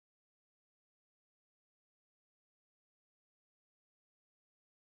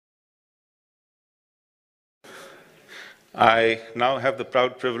I now have the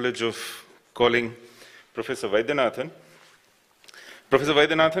proud privilege of calling Professor Vaidyanathan. Professor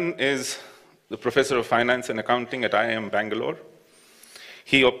Vaidyanathan is the Professor of Finance and Accounting at IIM Bangalore.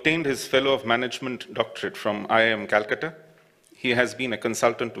 He obtained his Fellow of Management doctorate from IIM Calcutta. He has been a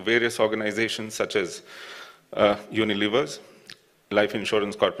consultant to various organizations such as Unilever's, Life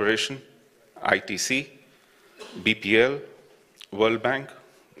Insurance Corporation, ITC, BPL, World Bank,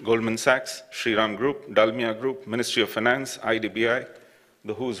 Goldman Sachs, Shriram Group, Dalmia Group, Ministry of Finance, IDBI,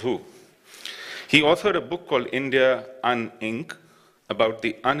 the who's who. He authored a book called India Un-Inc. about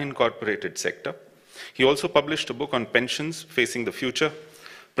the unincorporated sector. He also published a book on pensions facing the future.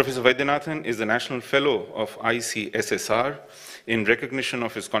 Professor Vaidyanathan is the National Fellow of ICSSR in recognition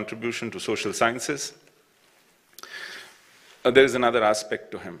of his contribution to social sciences. There is another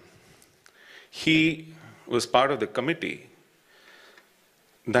aspect to him. He was part of the committee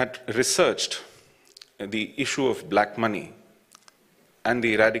that researched the issue of black money and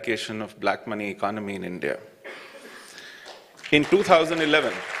the eradication of black money economy in India. In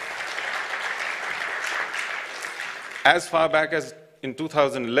 2011, as far back as in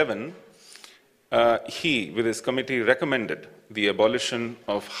 2011, he, with his committee, recommended the abolition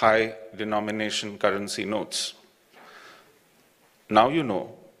of high denomination currency notes. Now you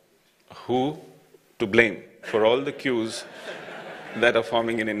know who to blame for all the queues that are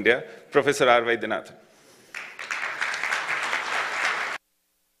forming in India, Professor R. Vaidyanathan.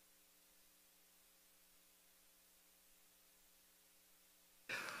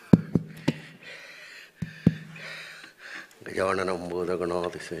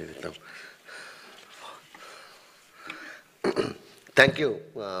 Thank you,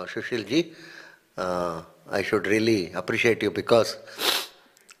 Sushil ji. I should really appreciate you because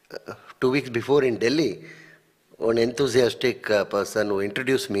 2 weeks before in Delhi, one enthusiastic person who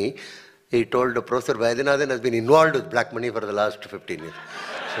introduced me, he told Professor Vaidyanathan has been involved with black money for the last 15 years.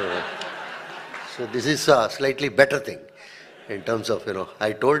 So this is a slightly better thing in terms of,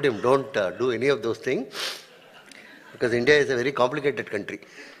 I told him don't do any of those things because India is a very complicated country.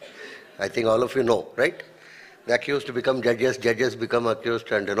 I think all of you know, right? The accused become judges, judges become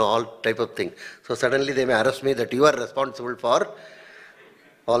accused and all type of things. So suddenly they may arrest me that you are responsible for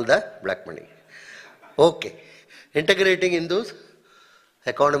all the black money. Okay. Integrating Hindus,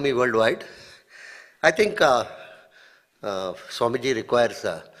 economy worldwide. I think Swamiji requires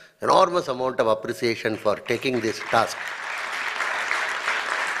an enormous amount of appreciation for taking this task.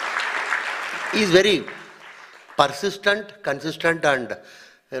 He is very persistent, consistent and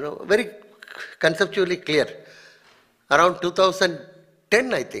very conceptually clear. Around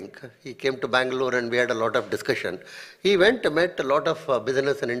 2010, I think, he came to Bangalore and we had a lot of discussion. He went and met a lot of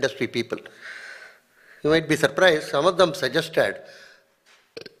business and industry people. You might be surprised, some of them suggested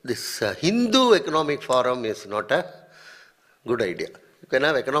this Hindu economic forum is not a good idea. You can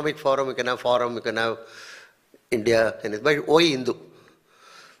have economic forum, you can have India, but why Hindu?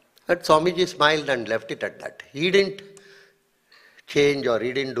 But Swamiji smiled and left it at that. He didn't change or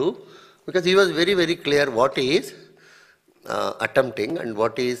he didn't do, because he was very, very clear what he is attempting and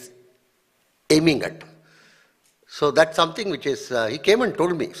what he is aiming at. So that's something which is, he came and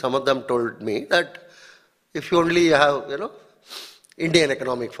told me, some of them told me that if you only have, Indian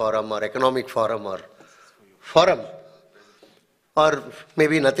Economic Forum or Economic Forum or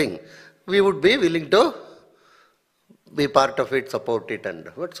maybe nothing, we would be willing to be part of it, support it.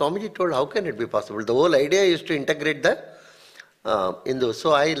 But Swamiji told, how can it be possible? The whole idea is to integrate the Hindus.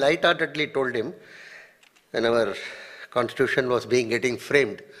 So I lightheartedly told him, when our constitution was getting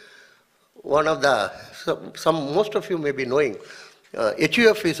framed, one of the, most of you may be knowing,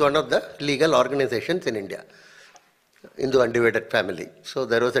 WHEF is one of the legal organizations in India, Hindu Undivided Family. So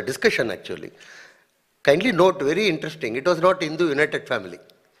there was a discussion actually. Kindly note, very interesting, it was not Hindu United Family.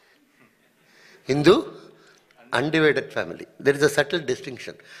 Hindu Undivided Family. There is a subtle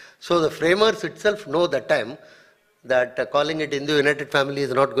distinction. So the framers itself know that time that calling it Hindu United Family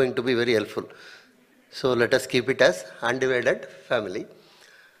is not going to be very helpful. So let us keep it as Undivided Family.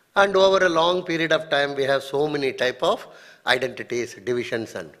 And over a long period of time, we have so many type of identities,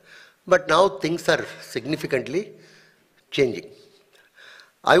 divisions, but now things are significantly changing.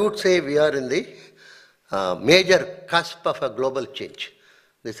 I would say we are in the major cusp of a global change.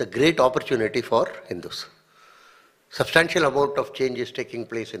 This is a great opportunity for Hindus. Substantial amount of change is taking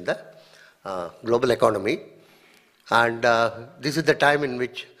place in the global economy, and this is the time in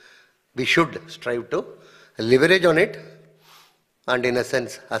which we should strive to leverage on it and in a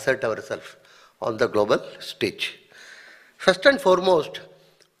sense assert ourselves on the global stage. First and foremost,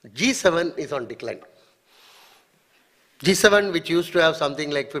 G7 is on decline. G7, which used to have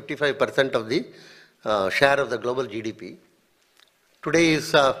something like 55% of the share of the global GDP. Today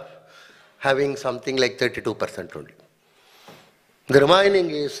is having something like 32% only. The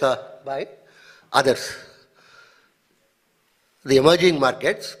remaining is by others. The emerging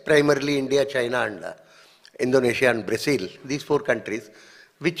markets, primarily India, China, and Indonesia and Brazil, these 4 countries,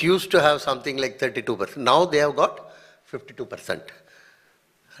 which used to have something like 32%. Now they have got 52%.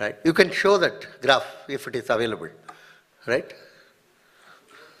 Right? You can show that graph if it is available. Right?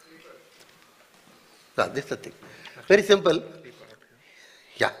 This is the thing. Very simple.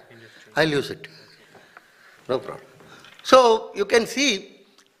 Yeah, I'll use it. No problem. So you can see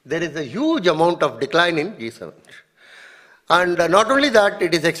there is a huge amount of decline in G7. And not only that,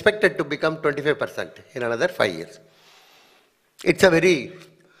 it is expected to become 25% in another 5 years. It's a very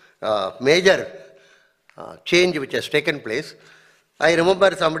major change which has taken place. I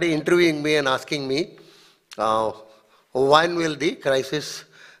remember somebody interviewing me and asking me, when will the crisis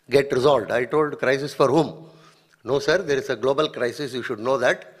get resolved? I told, crisis for whom? No, sir, there is a global crisis, you should know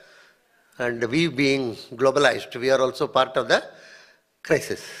that. And we being globalized, we are also part of the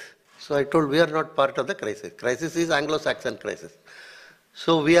crisis. So I told, we are not part of the crisis. Crisis is Anglo-Saxon crisis.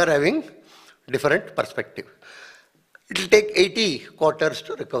 So we are having different perspective. It will take 80 quarters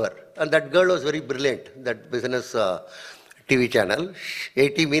to recover. And that girl was very brilliant, that business TV channel.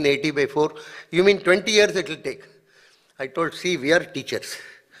 80 mean 80 by 4. You mean 20 years it will take. I told, see, we are teachers.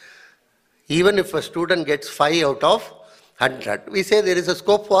 Even if a student gets 5 out of 100, we say there is a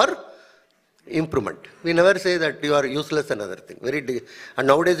scope for improvement. We never say that you are useless, another thing. And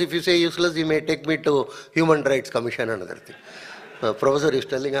nowadays if you say useless, you may take me to Human Rights Commission, another thing. Professor is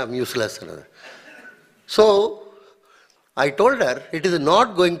telling I am useless, another. So I told her it is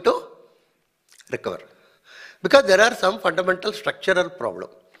not going to recover. Because there are some fundamental structural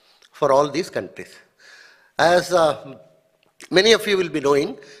problems for all these countries. As many of you will be knowing,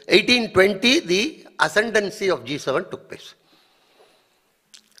 1820 the ascendancy of G7 took place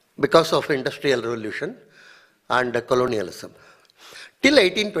because of industrial revolution and colonialism. Till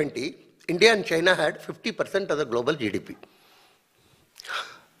 1820, India and China had 50% of the global GDP.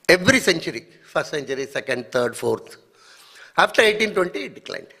 Every century, first century, second, third, fourth. After 1820, it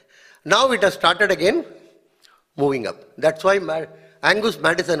declined. Now it has started again moving up. That's why Angus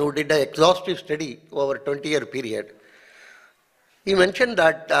Madison, who did an exhaustive study over a 20-year period, he mentioned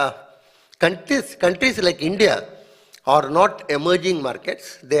that countries like India are not emerging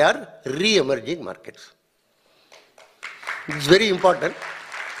markets, they are re-emerging markets. It's very important.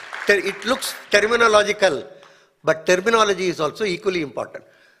 It looks terminological, but terminology is also equally important.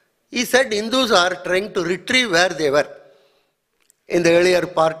 He said Hindus are trying to retrieve where they were in the earlier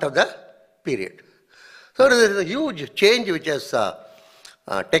part of the period. So there is a huge change which has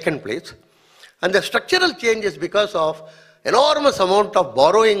taken place. And the structural change is because of enormous amount of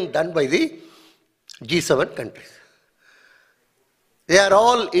borrowing done by the G7 countries. They are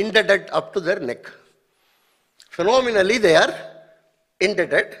all indebted up to their neck. Phenomenally, they are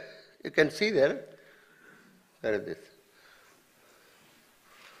indebted. You can see there. Where is this?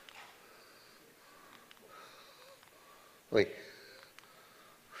 Wait.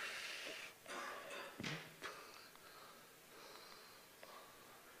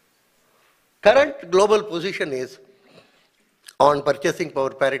 Current global position is on purchasing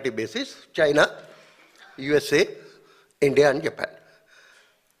power parity basis, China, USA, India and Japan.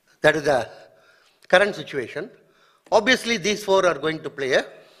 That is the current situation. Obviously, these 4 are going to play a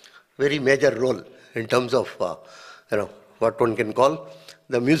very major role in terms of, what one can call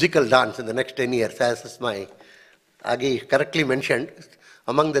the musical dance in the next 10 years. As my Agi correctly mentioned,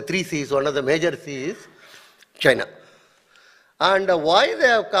 among the 3 C's, one of the major C's is China. And why they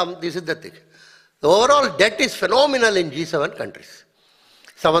have come, this is the thing. The overall debt is phenomenal in G7 countries.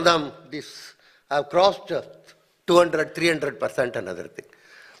 Some of them have crossed 200, 300% another thing.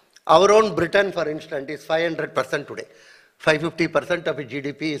 Our own Britain, for instance, is 500% today. 550% of its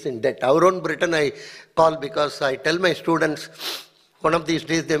GDP is in debt. Our own Britain I call because I tell my students, one of these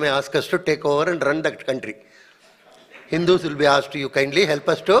days they may ask us to take over and run the country. Hindus will be asked, you kindly help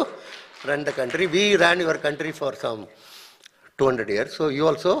us to run the country. We ran your country for some 200 years, so you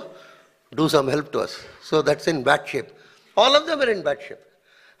also do some help to us. So that's in bad shape. All of them are in bad shape.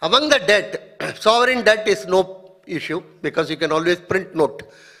 Among the debt, sovereign debt is no issue because you can always print note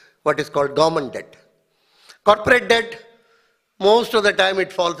what is called government debt. Corporate debt, most of the time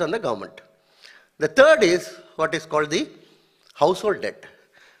it falls on the government. The third is what is called the household debt.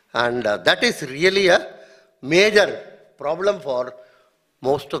 And that is really a major problem for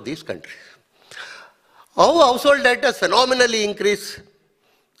most of these countries. How household debt has phenomenally increased.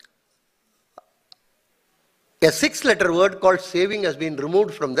 A 6-letter word called saving has been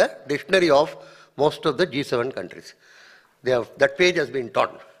removed from the dictionary of most of the G7 countries. That page has been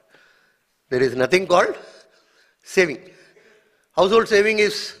torn. There is nothing called saving. Household saving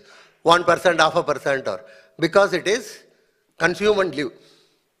is 1%, 0.5%, or because it is consume and live.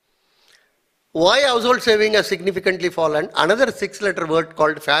 Why household saving has significantly fallen? Another 6-letter word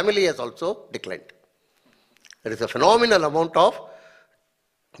called family has also declined. There is a phenomenal amount of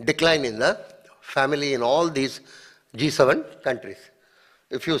decline in the family in all these G7 countries.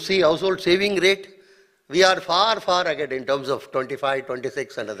 If you see household saving rate, we are far, far ahead in terms of 25,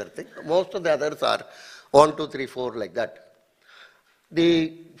 26 and other things. Most of the others are 1, 2, 3, 4 like that.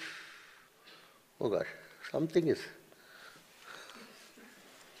 Oh gosh, something is.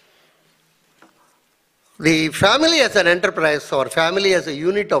 The family as an enterprise or family as a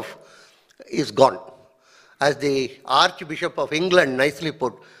unit of is gone. As the Archbishop of England nicely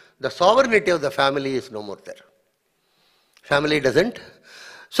put, the sovereignty of the family is no more there. Family doesn't.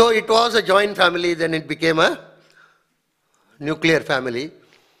 So it was a joint family, then it became a nuclear family,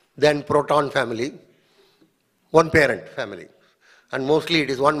 then proton family, one parent family. And mostly it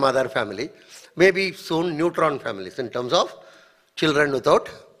is one mother family. Maybe soon neutron families in terms of children without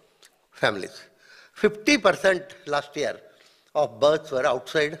families. 50% last year of births were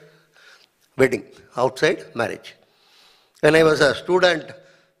outside wedding, outside marriage. When I was a student,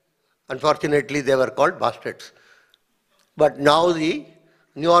 unfortunately they were called bastards. But now the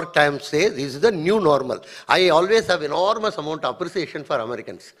New York Times says this is the new normal. I always have enormous amount of appreciation for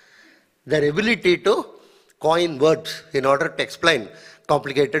Americans. Their ability to coin words in order to explain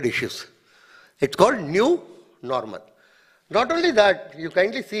complicated issues. It's called new normal. Not only that, you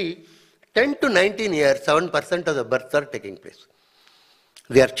kindly see 10 to 19 years, 7% of the births are taking place.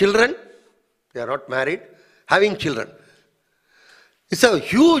 They are children, they are not married, having children. It's a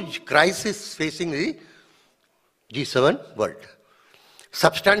huge crisis facing the G7 world.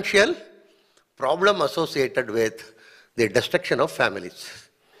 Substantial problem associated with the destruction of families.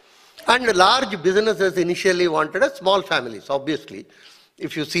 And large businesses initially wanted a small families, obviously.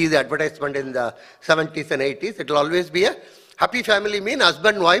 If you see the advertisement in the 70s and 80s, it will always be a happy family mean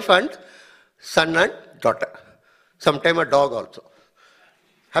husband, wife and son and daughter. Sometime a dog also.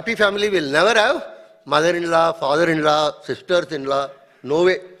 Happy family will never have mother-in-law, father-in-law, sisters-in-law, no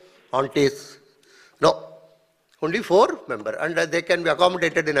way, aunties, no. Only 4 members, and they can be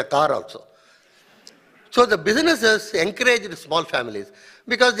accommodated in a car also. So the businesses encourage small families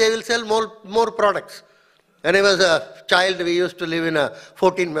because they will sell more products. When I was a child, we used to live in a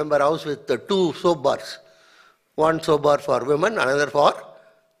 14-member house with 2 soap bars. One soap bar for women, another for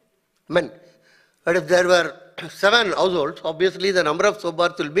men. But if there were 7 households, obviously the number of soap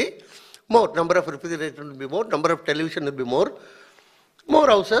bars will be more, number of refrigerators will be more, number of television will be more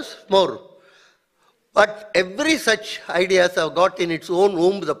houses, more. But every such ideas have got in its own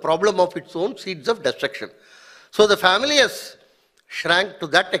womb the problem of its own seeds of destruction. So the family has shrank to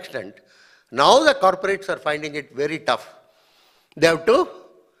that extent. Now the corporates are finding it very tough. They have to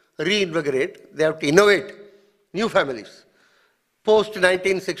reinvigorate, they have to innovate new families.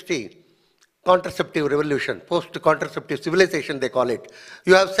 Post-1960, contraceptive revolution, post-contraceptive civilization they call it.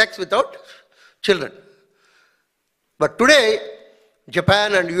 You have sex without children. But today,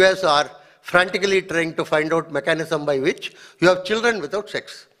 Japan and US are frantically trying to find out mechanism by which you have children without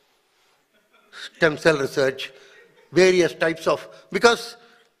sex. Stem cell research, various types of, because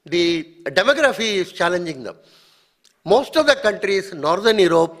the demography is challenging them. Most of the countries, Northern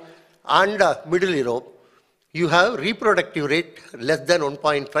Europe and Middle Europe, you have reproductive rate less than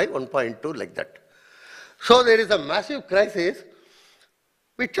 1.5, 1.2 like that. So there is a massive crisis,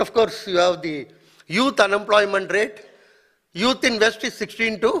 which of course you have the youth unemployment rate. Youth in West is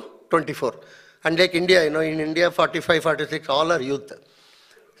 16 to 24. And like India, in India 45, 46, all are youth.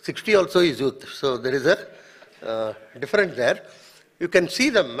 60 also is youth. So there is a difference there. You can see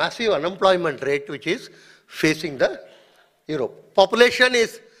the massive unemployment rate which is facing the Europe. Population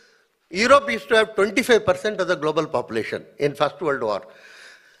is, Europe used to have 25% of the global population in First World War.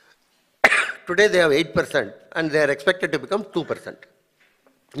 Today they have 8% and they are expected to become 2%.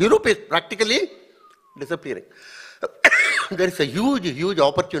 Europe is practically disappearing. There is a huge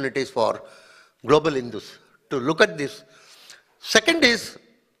opportunities for global Hindus to look at this. Second is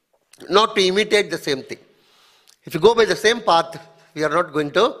not to imitate the same thing. If you go by the same path, we are not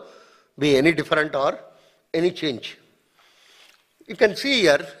going to be any different or any change. You can see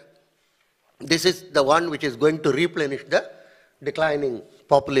here, this is the one which is going to replenish the declining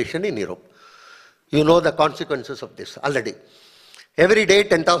population in Europe. You know the consequences of this already. Every day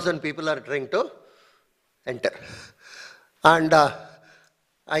 10,000 people are trying to enter. And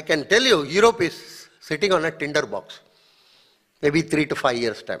I can tell you, Europe is sitting on a tinder box, maybe 3 to 5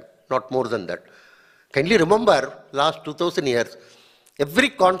 years' time. not more than that. Kindly remember, last 2000 years, every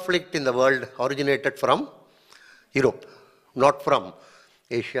conflict in the world originated from Europe, not from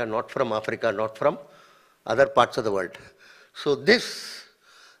Asia, not from Africa, not from other parts of the world. So this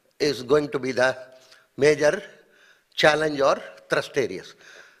is going to be the major challenge or thrust areas.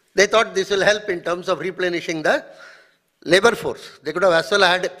 They thought this will help in terms of replenishing the labor force. They could have as well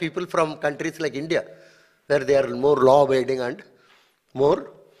had people from countries like India, where they are more law-abiding and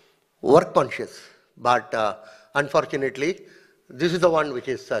more work-conscious. But unfortunately, this is the one which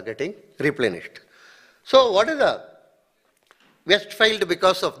is getting replenished. So what is the West failed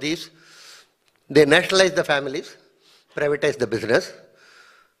because of these? They nationalized the families, privatized the business.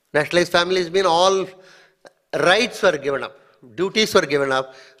 Nationalized families mean all rights were given up, duties were given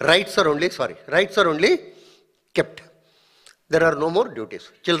up, rights are only kept. There are no more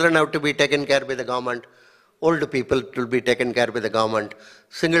duties. Children have to be taken care by the government, old people will be taken care by the government,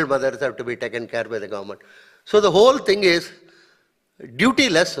 single mothers have to be taken care by the government. So the whole thing is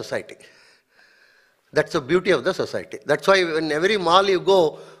duty-less society. That's the beauty of the society. That's why in every mall you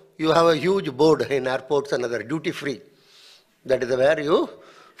go, you have a huge board in airports and other duty-free. That is where you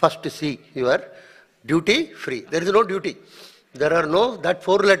first see your duty-free. There is no duty. There are no, that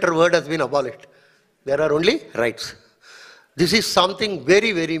four-letter word has been abolished. There are only rights. This is something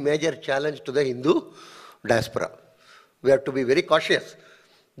very, very major challenge to the Hindu diaspora. We have to be very cautious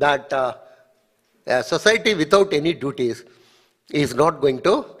that a society without any duties is not going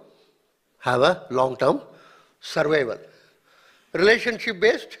to have a long-term survival.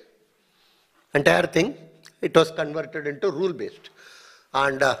 Relationship-based, entire thing, it was converted into rule-based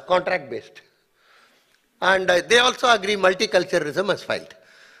and contract-based. And they also agree multiculturalism has failed.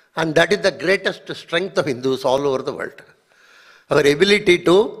 And that is the greatest strength of Hindus all over the world. Our ability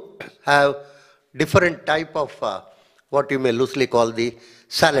to have different type of what you may loosely call the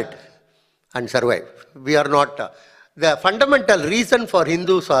salad and survive. We are not, the fundamental reason for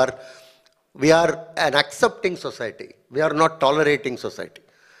Hindus are, we are an accepting society. We are not tolerating society.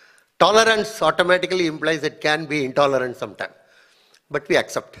 Tolerance automatically implies it can be intolerant sometime. But we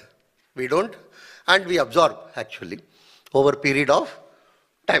accept. We don't. And we absorb actually over a period of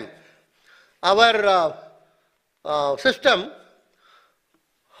time. Our system,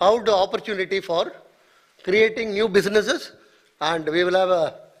 how the opportunity for creating new businesses, and we will have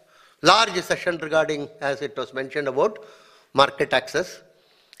a large session regarding, as it was mentioned, about market access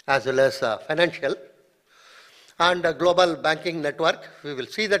as well as financial and global banking network. We will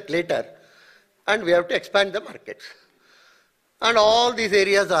see that later, and we have to expand the markets. And all these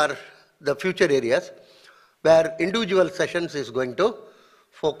areas are the future areas where individual sessions is going to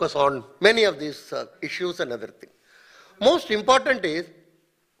focus on many of these issues and other things. Most important is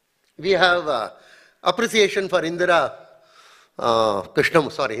we have appreciation for Indira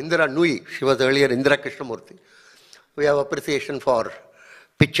Nui. She was earlier Indira Krishnamurti. We have appreciation for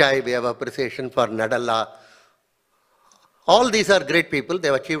Pichai, we have appreciation for Nadalla. All these are great people, they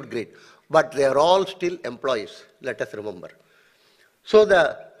have achieved great. But they are all still employees, let us remember. So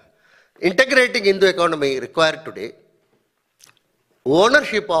the integrating Hindu economy required today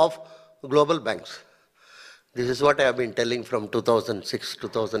ownership of global banks. This is what I have been telling from 2006,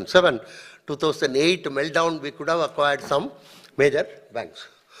 2007, 2008 meltdown, we could have acquired some major banks.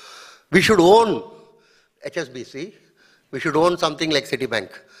 We should own HSBC, we should own something like Citibank,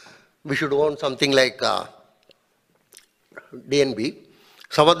 we should own something like DNB.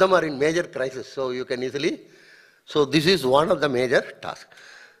 Some of them are in major crisis, so you can easily, so this is one of the major tasks.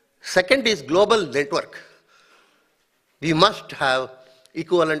 Second is global network. We must have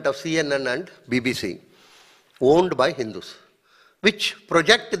equivalent of CNN and BBC owned by Hindus, which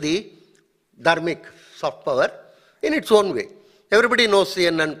project the dharmic soft power in its own way. Everybody knows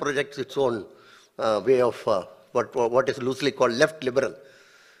CNN projects its own way of what is loosely called left liberal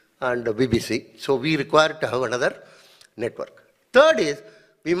and BBC. So we require to have another network. Third is,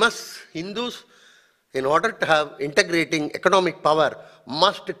 we must, Hindus, in order to have integrating economic power,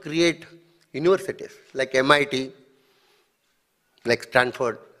 must create universities like MIT, like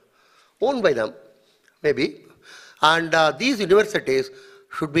Stanford, owned by them, maybe. And these universities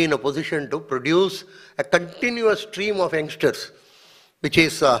should be in a position to produce a continuous stream of youngsters, which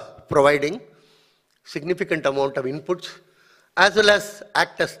is providing significant amount of inputs, as well as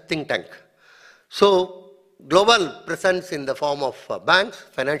act as think tank. So global presence in the form of banks,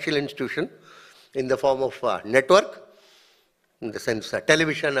 financial institution, in the form of network, in the sense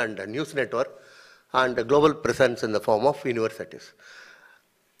television and news network, and global presence in the form of universities.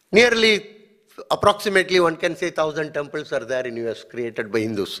 Nearly, approximately one can say 1,000 temples are there in US created by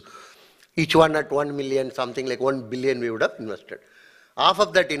Hindus. Each one at 1 million, something like 1 billion we would have invested. half of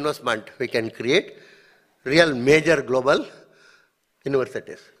that investment, we can create real major global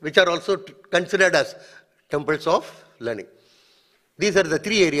universities, which are also considered as temples of learning. These are the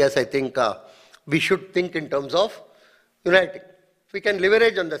three areas I think we should think in terms of uniting. We can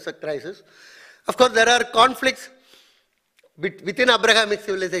leverage on the crisis. Of course, there are conflicts within Abrahamic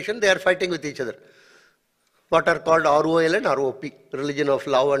civilization. They are fighting with each other. What are called ROL and ROP, religion of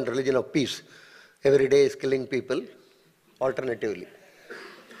love and religion of peace. Every day is killing people alternatively.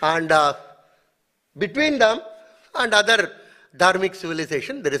 And between them and other dharmic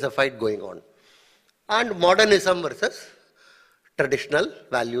civilization, there is a fight going on. And modernism versus traditional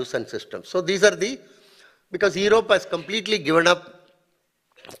values and systems. So these are because Europe has completely given up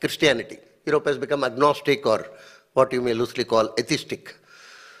Christianity. Europe has become agnostic, or what you may loosely call atheistic.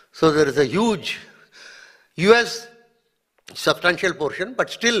 So there is a huge US substantial portion, but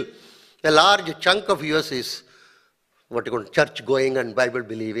still a large chunk of US is what you call church going and Bible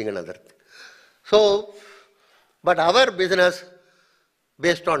believing and other things. So, but our business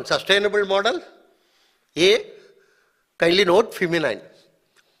based on sustainable model, kindly note feminine.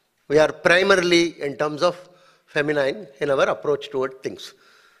 We are primarily in terms of feminine in our approach toward things.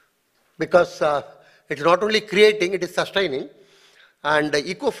 Because it's not only creating, it is sustaining and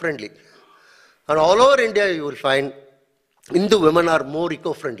eco-friendly. And all over India you will find Hindu women are more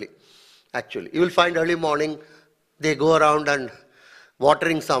eco-friendly actually. You will find early morning they go around and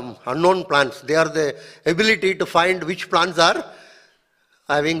watering some unknown plants. They are the ability to find which plants are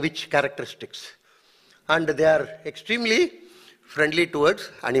having which characteristics. And they are extremely friendly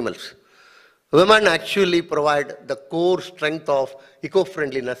towards animals. Women actually provide the core strength of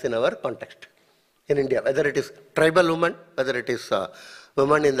eco-friendliness in our context in India, whether it is tribal women, whether it is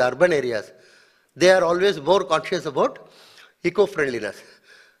women in the urban areas. They are always more conscious about eco-friendliness.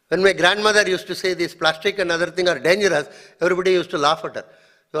 When my grandmother used to say this plastic and other things are dangerous, everybody used to laugh at her.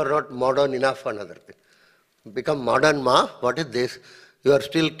 You are not modern enough and other thing. Become modern, ma, what is this? You are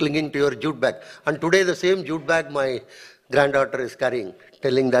still clinging to your jute bag. And today the same jute bag my granddaughter is carrying,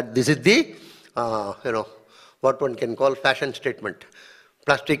 telling that this is the, what one can call fashion statement.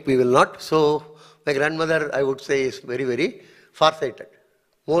 Plastic we will not. So my grandmother, I would say, is very, very far-sighted,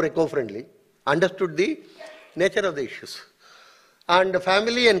 more eco-friendly, understood the nature of the issues. And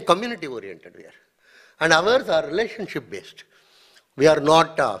family and community oriented we are. And ours are relationship based. We are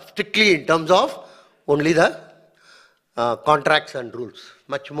not strictly in terms of only the contracts and rules,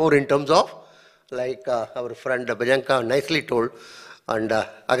 much more in terms of, like our friend Bhajanka nicely told, and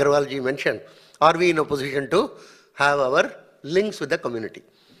Agarwalji mentioned, are we in a position to have our links with the community?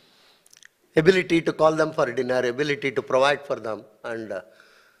 Ability to call them for dinner, ability to provide for them, and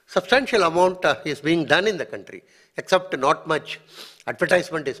substantial amount is being done in the country, except not much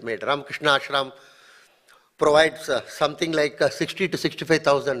advertisement is made. Ramakrishna Ashram provides something like 60 to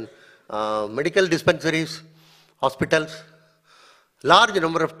 65,000 medical dispensaries, hospitals. Large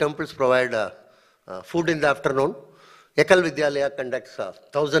number of temples provide food in the afternoon. Ekal Vidyalaya conducts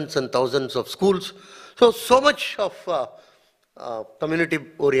thousands and thousands of schools. So much of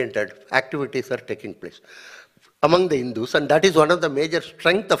community-oriented activities are taking place among the Hindus, and that is one of the major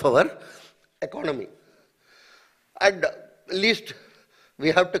strengths of our economy. And least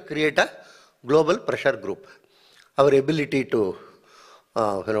we have to create a global pressure group. Our ability to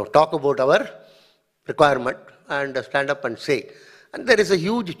talk about our requirement and stand up and say. And there is a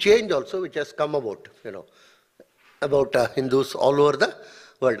huge change also which has come about, about Hindus all over the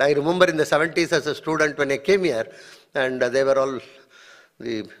world. I remember in the 70s as a student when I came here, and they were all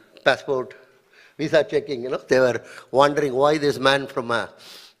the passport, visa checking, they were wondering why this man from a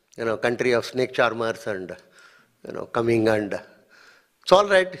country of snake charmers and coming, and it's all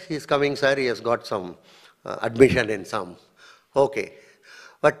right, he's coming, sir, he has got some admission in some, okay.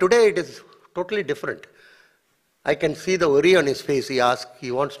 But today it is totally different. I can see the worry on his face.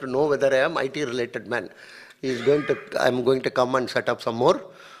 He wants to know whether I am IT related man. I'm going to come and set up some more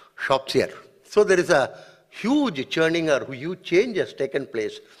shops here. So there is a huge churning or huge change has taken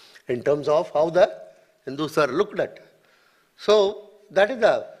place in terms of how the Hindus are looked at. So that is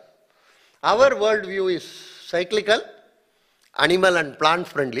our worldview is cyclical, animal and plant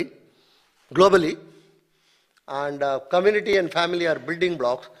friendly, globally, and community and family are building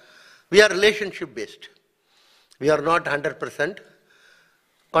blocks. We are relationship based. We are not 100%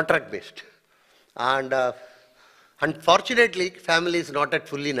 contract based. And unfortunately, family is not at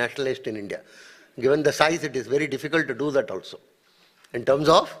fully nationalized in India. Given the size, it is very difficult to do that also. In terms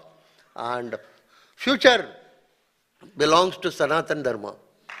of, and future belongs to Sanatan Dharma.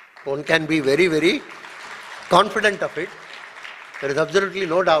 One can be very, very confident of it. There is absolutely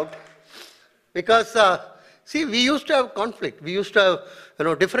no doubt. Because see, we used to have conflict. We used to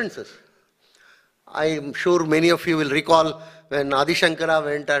have, differences. I'm sure many of you will recall when Adi Shankara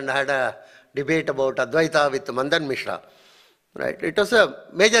went and had a debate about Advaita with Madan Mishra. Right? It was a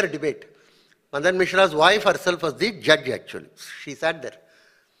major debate. Madan Mishra's wife herself was the judge actually. She sat there.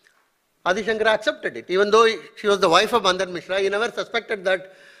 Adi Shankara accepted it. Even though she was the wife of Madan Mishra, he never suspected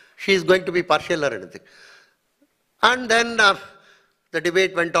that she is going to be partial or anything. And then the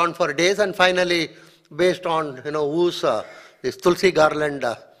debate went on for days, and finally, based on, whose this Tulsi garland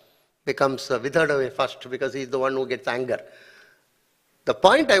becomes withered away first, because he is the one who gets anger. The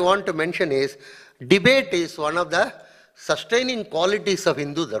point I want to mention is, debate is one of the sustaining qualities of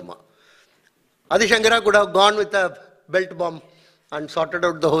Hindu Dharma. Adi Shankara could have gone with a belt bomb and sorted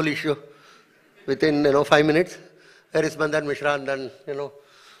out the whole issue within 5 minutes. Where is Madan Mishra? And then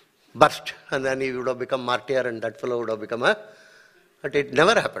burst, and then he would have become martyr, and that fellow would have become a. But it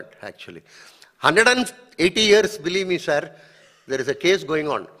never happened actually. 180 years, believe me, sir, there is a case going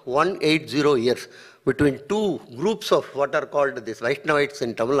on. 180 years between two groups of what are called these Vaishnavites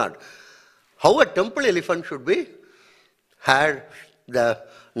in Tamil Nadu. How a temple elephant should be had the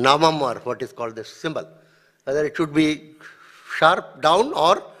namam, or what is called the symbol. Whether it should be sharp down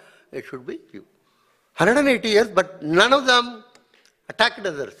or it should be view. 180 years, but none of them attacked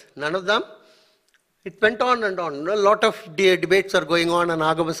others. None of them. It went on and on. A lot of debates are going on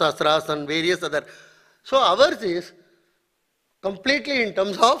Agama Sastras and various other. So ours is completely in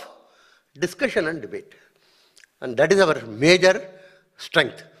terms of discussion and debate. And that is our major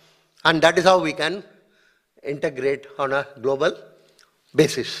strength. And that is how we can integrate on a global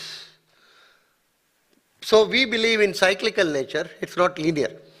basis. So we believe in cyclical nature. It's not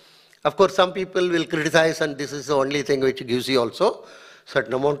linear. Of course, some people will criticize, and this is the only thing which gives you also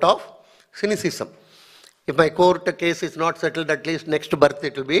certain amount of cynicism. If my court case is not settled, at least next birth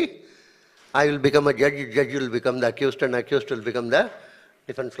it will be, I will become a judge, judge will become the accused, and accused will become the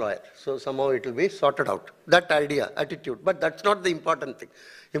defense lawyer. So somehow it will be sorted out. That idea, attitude. But that's not the important thing.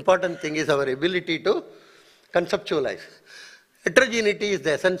 Important thing is our ability to conceptualize. Heterogeneity is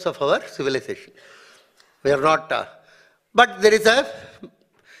the essence of our civilization. We are not, but there is a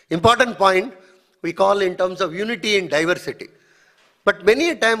important point we call in terms of unity and diversity. But many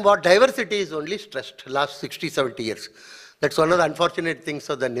a time what diversity is only stressed last 60, 70 years. That's one of the unfortunate things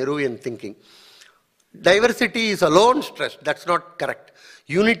of the Nehruvian thinking. Diversity is alone stressed. That's not correct.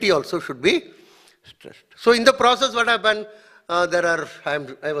 Unity also should be stressed. So in the process what happened, there are,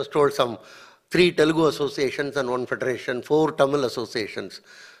 I was told, some 3 Telugu associations and 1 federation, 4 Tamil associations,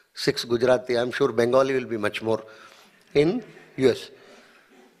 6 Gujarati. I'm sure Bengali will be much more in US.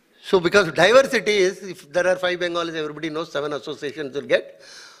 So because diversity is, if there are 5 Bengalis, everybody knows 7 associations will get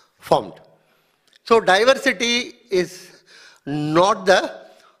formed. So diversity is not the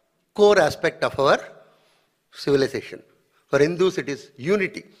core aspect of our civilization. For Hindus it is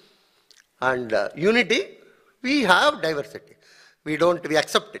unity. And unity, we have diversity. We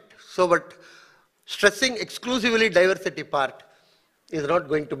accept it. So but stressing exclusively diversity part is not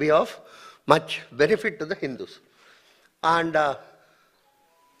going to be of much benefit to the Hindus. And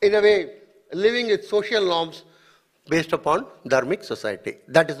in a way, living with social norms based upon dharmic society.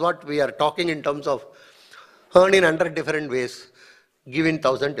 That is what we are talking in terms of earn in 100 different ways, give in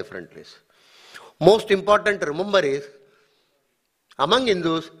 1,000 different ways. Most important to remember is, among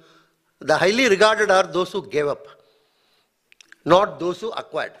Hindus, the highly regarded are those who gave up, not those who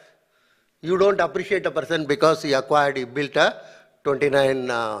acquired. You don't appreciate a person because he acquired, he built a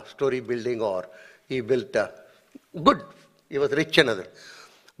 29-story building, or he built a good, he was rich and other.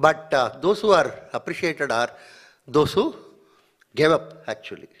 But those who are appreciated are those who gave up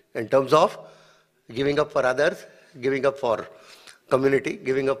actually, in terms of giving up for others, giving up for community,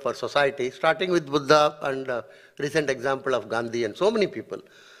 giving up for society, starting with Buddha and recent example of Gandhi and so many people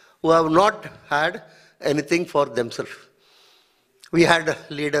who have not had anything for themselves. We had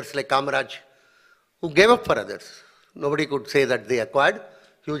leaders like Kamaraj who gave up for others. Nobody could say that they acquired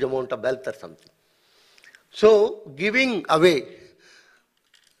huge amount of wealth or something. So giving away,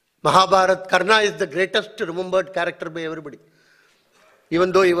 Mahabharata, Karna is the greatest remembered character by everybody.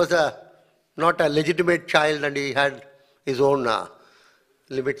 Even though he was not a legitimate child and he had his own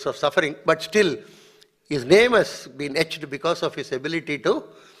limits of suffering, but still his name has been etched because of his ability to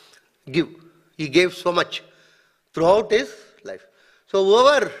give. He gave so much throughout his life. So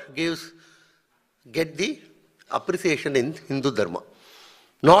whoever gives, get the appreciation in Hindu Dharma,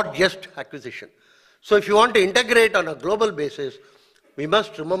 not just acquisition. So if you want to integrate on a global basis, we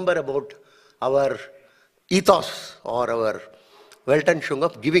must remember about our ethos or our Weltanschauung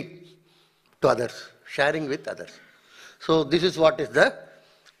of giving to others, sharing with others. So this is what is the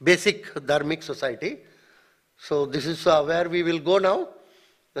basic dharmic society So this is where we will go now.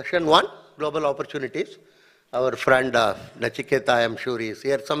 Session 1, Global Opportunities. Our friend Nachiketa, I am sure he is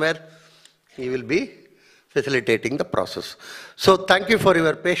here somewhere. He will be facilitating the process. So thank you for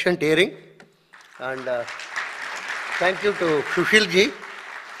your patient hearing. And thank you to Sushil ji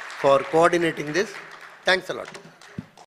for coordinating this. Thanks a lot.